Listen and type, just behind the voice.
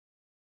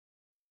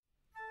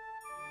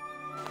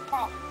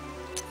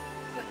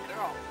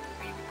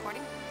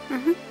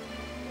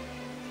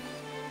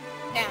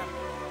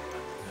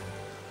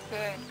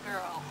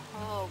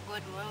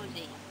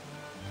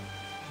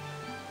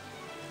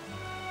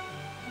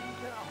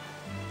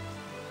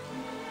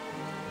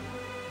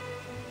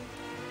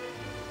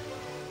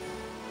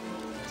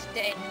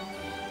Okay.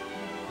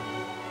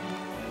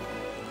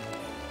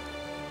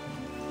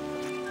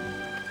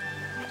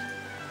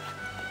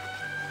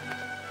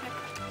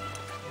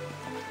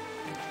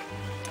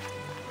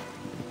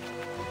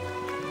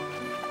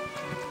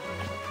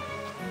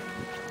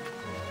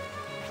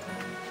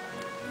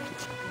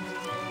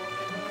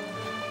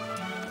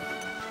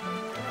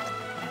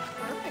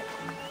 Perfect.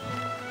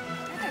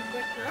 You're a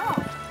good girl.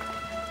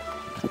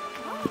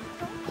 Oh,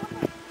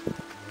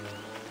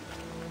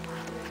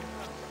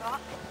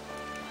 stop.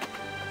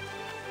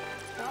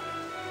 Stop.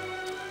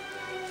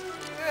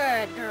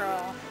 Good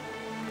girl.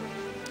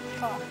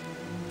 Oh.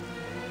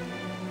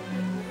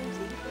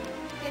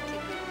 It's a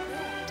good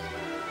girl.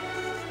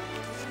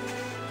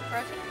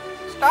 Rosie,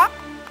 stop.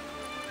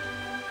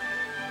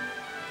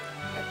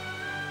 Good.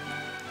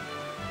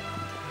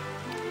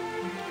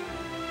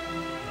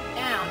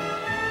 Down.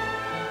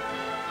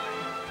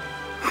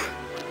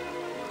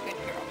 Good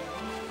girl.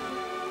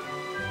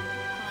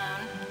 Come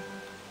on.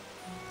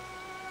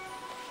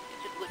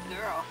 She's a good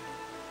girl.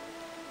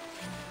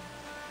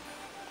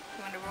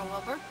 You want to roll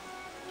over?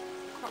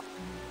 Crawl.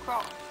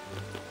 Crawl.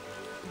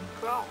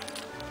 Crawl.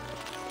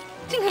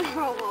 You're gonna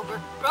roll over.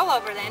 Roll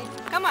over then.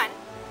 Come on.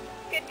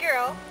 Good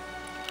girl.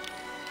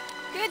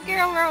 Good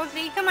girl,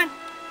 Rosie. Come on.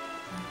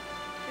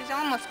 She's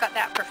almost got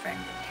that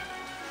perfected.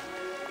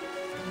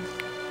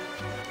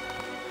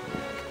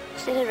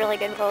 She did a really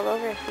good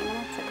rollover a few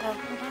minutes ago.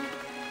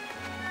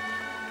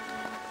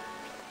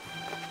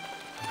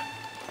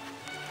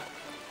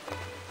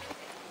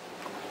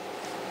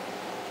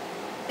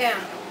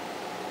 Down.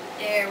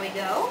 There we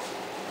go.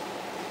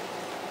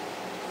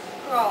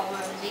 Crawl,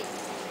 Rosie.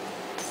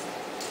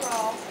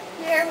 Crawl.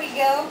 There we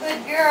go.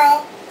 Good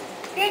girl.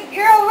 Good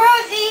girl,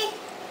 Rosie.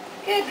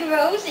 Good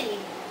Rosie.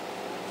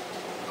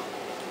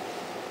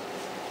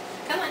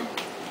 Come on.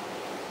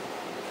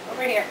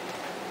 Over here.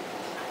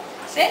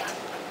 Sit.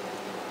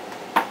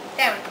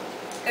 Down.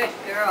 Good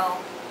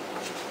girl.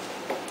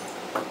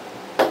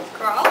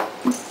 Crawl.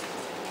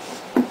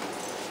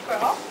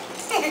 Crawl.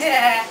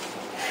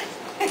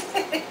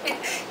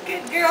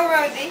 Good girl,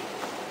 Rosie.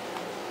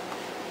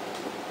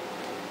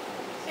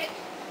 Sit.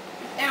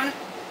 Down.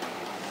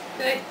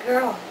 Good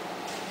girl.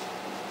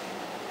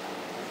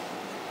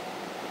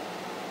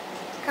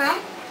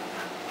 Come.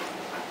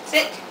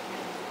 Sit.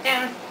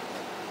 Down.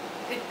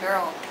 Good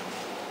girl.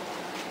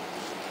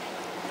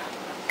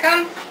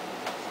 Come.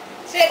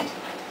 Sit.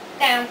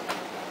 Down.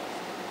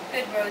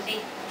 Good,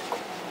 Rosie.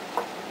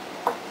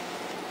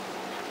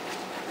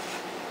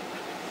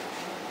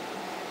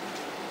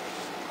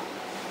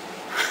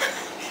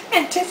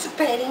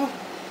 Anticipating.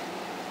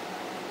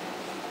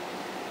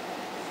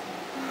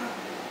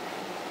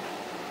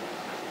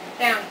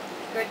 Down.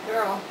 Good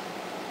girl.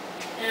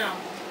 Now.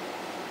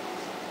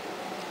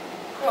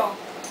 Roll.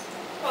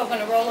 Oh,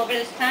 gonna roll over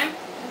this time?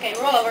 Okay,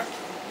 roll over.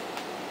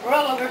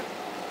 Roll over.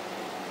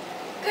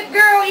 Good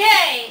girl,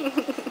 yay!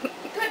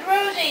 Good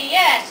Rosie,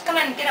 yes. Come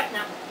on, get up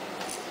now.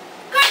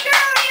 Good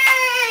girl,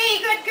 yay!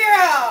 Good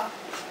girl!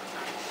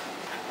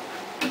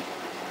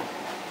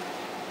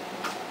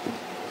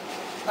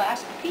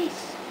 Last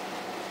piece.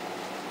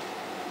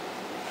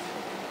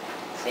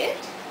 Sit.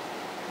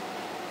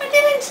 I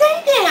didn't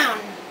say down.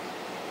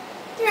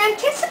 You're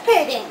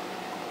anticipating.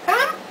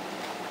 Come.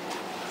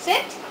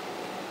 Sit.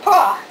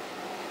 Paw.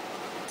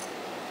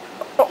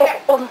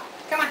 There. Come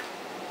on.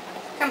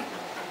 Come.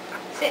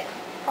 Sit.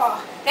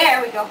 Paw.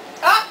 There we go.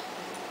 Up.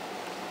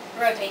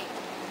 Rosie.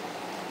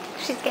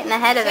 She's getting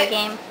ahead of the Sit.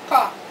 game.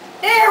 Paw.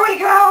 There we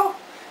go.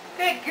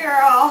 Good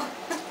girl.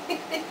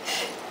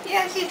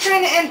 Yeah, she's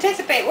trying to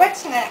anticipate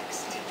what's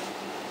next.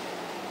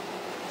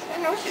 I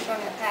know she's going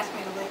to ask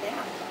me to lay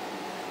down.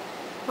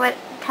 What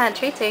kind of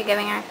treats are you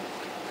giving her?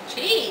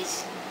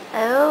 Cheese.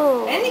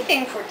 Oh.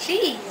 Anything for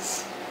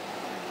cheese.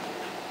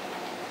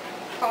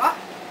 Paw?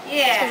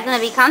 Yeah. She's going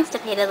to be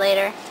constipated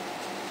later.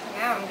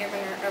 Now I'm giving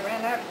her, I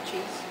ran out of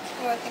cheese.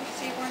 Oh, I think I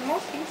see one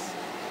more piece.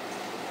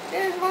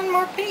 There's one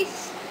more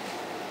piece.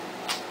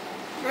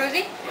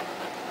 Rosie?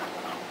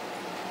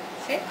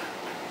 Sit.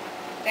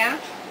 Down.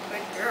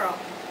 Good girl.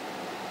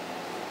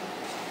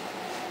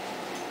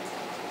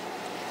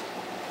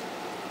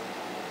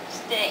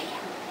 Stay.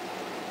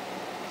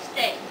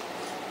 Stay.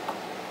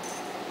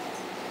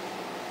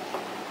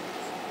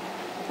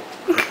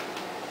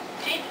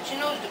 She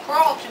knows to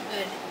crawl too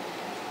good.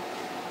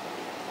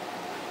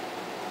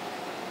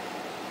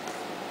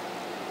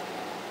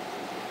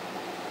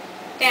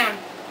 Down.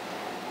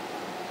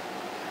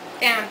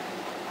 Down.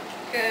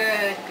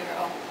 Good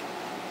girl.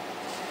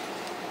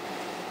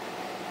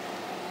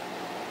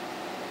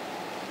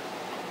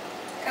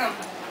 Come.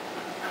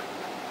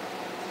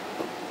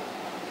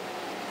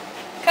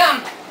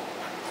 Come.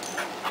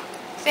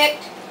 Sit.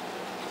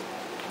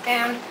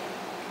 Down.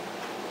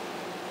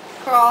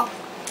 Crawl.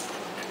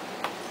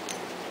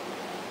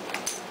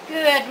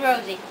 Good,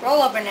 Rosie.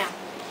 Roll over now.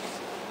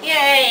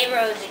 Yay,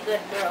 Rosie.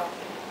 Good girl.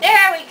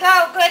 There we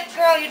go. Good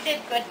girl. You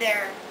did good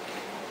there.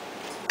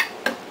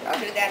 I'll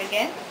do that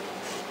again.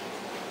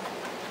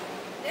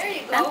 There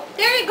you go.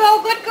 There you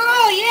go. Good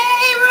girl.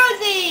 Yay,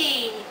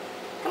 Rosie.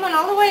 Come on,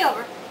 all the way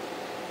over.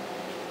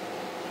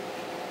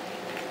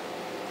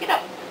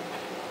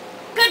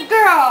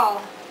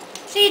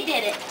 She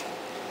did it.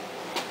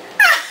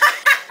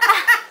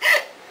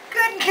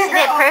 Good girl. She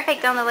did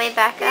perfect on the way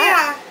back up.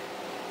 Yeah.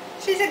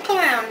 She's a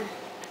clown.